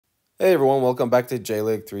Hey everyone, welcome back to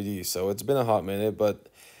Shapr3D. So it's been a hot minute, but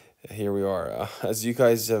here we are. As you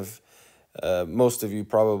guys have, most of you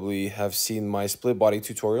probably have seen my split body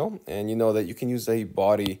tutorial, and you know that you can use a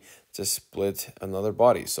body to split another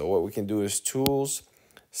body. So what we can do is tools,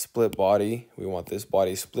 split body. We want this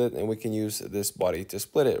body split, and we can use this body to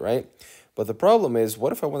split it, right? But the problem is,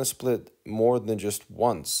 what if I want to split more than just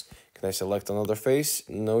once? Can I select another face?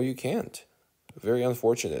 No, you can't. Very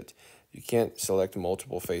unfortunate. You can't select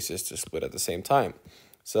multiple faces to split at the same time.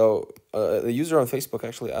 So the user on Facebook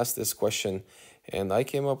actually asked this question, and I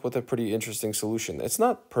came up with a pretty interesting solution. It's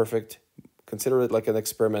not perfect. Consider it like an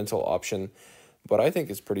experimental option, but I think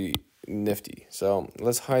it's pretty nifty. So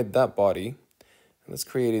let's hide that body. Let's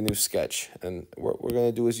create a new sketch. And what we're going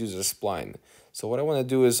to do is use a spline. So what I want to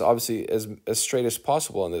do is obviously as straight as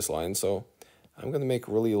possible on this line. So I'm going to make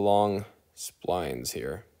really long splines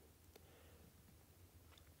here.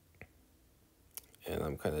 And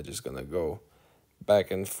I'm kind of just going to go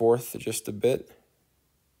back and forth just a bit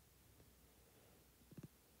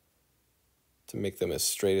to make them as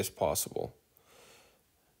straight as possible.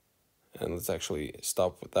 And let's actually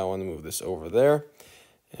stop with that one and move this over there.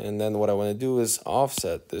 And then what I want to do is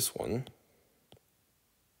offset this one.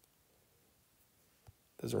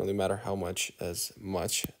 Doesn't really matter how much as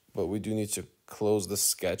much, but we do need to close the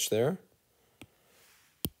sketch there.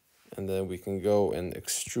 And then we can go and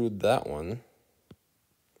extrude that one.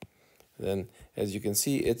 Then, as you can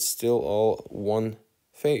see, it's still all one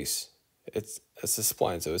face. It's a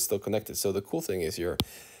spline, so it's still connected. So the cool thing is here,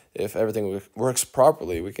 if everything works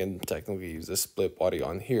properly, we can technically use this split body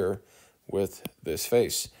on here with this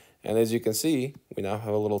face. And as you can see, we now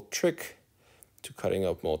have a little trick to cutting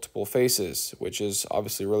up multiple faces, which is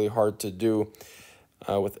obviously really hard to do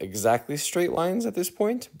with exactly straight lines at this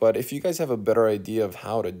point. But if you guys have a better idea of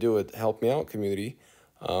how to do it, help me out, community.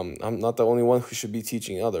 I'm not the only one who should be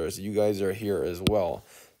teaching others. You guys are here as well.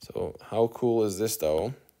 So how cool is this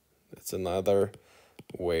though? It's another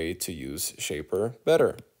way to use Shapr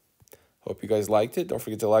better. Hope you guys liked it. Don't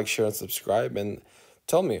forget to like, share, and subscribe. And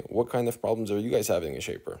tell me, what kind of problems are you guys having in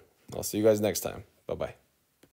Shapr? I'll see you guys next time. Bye-bye.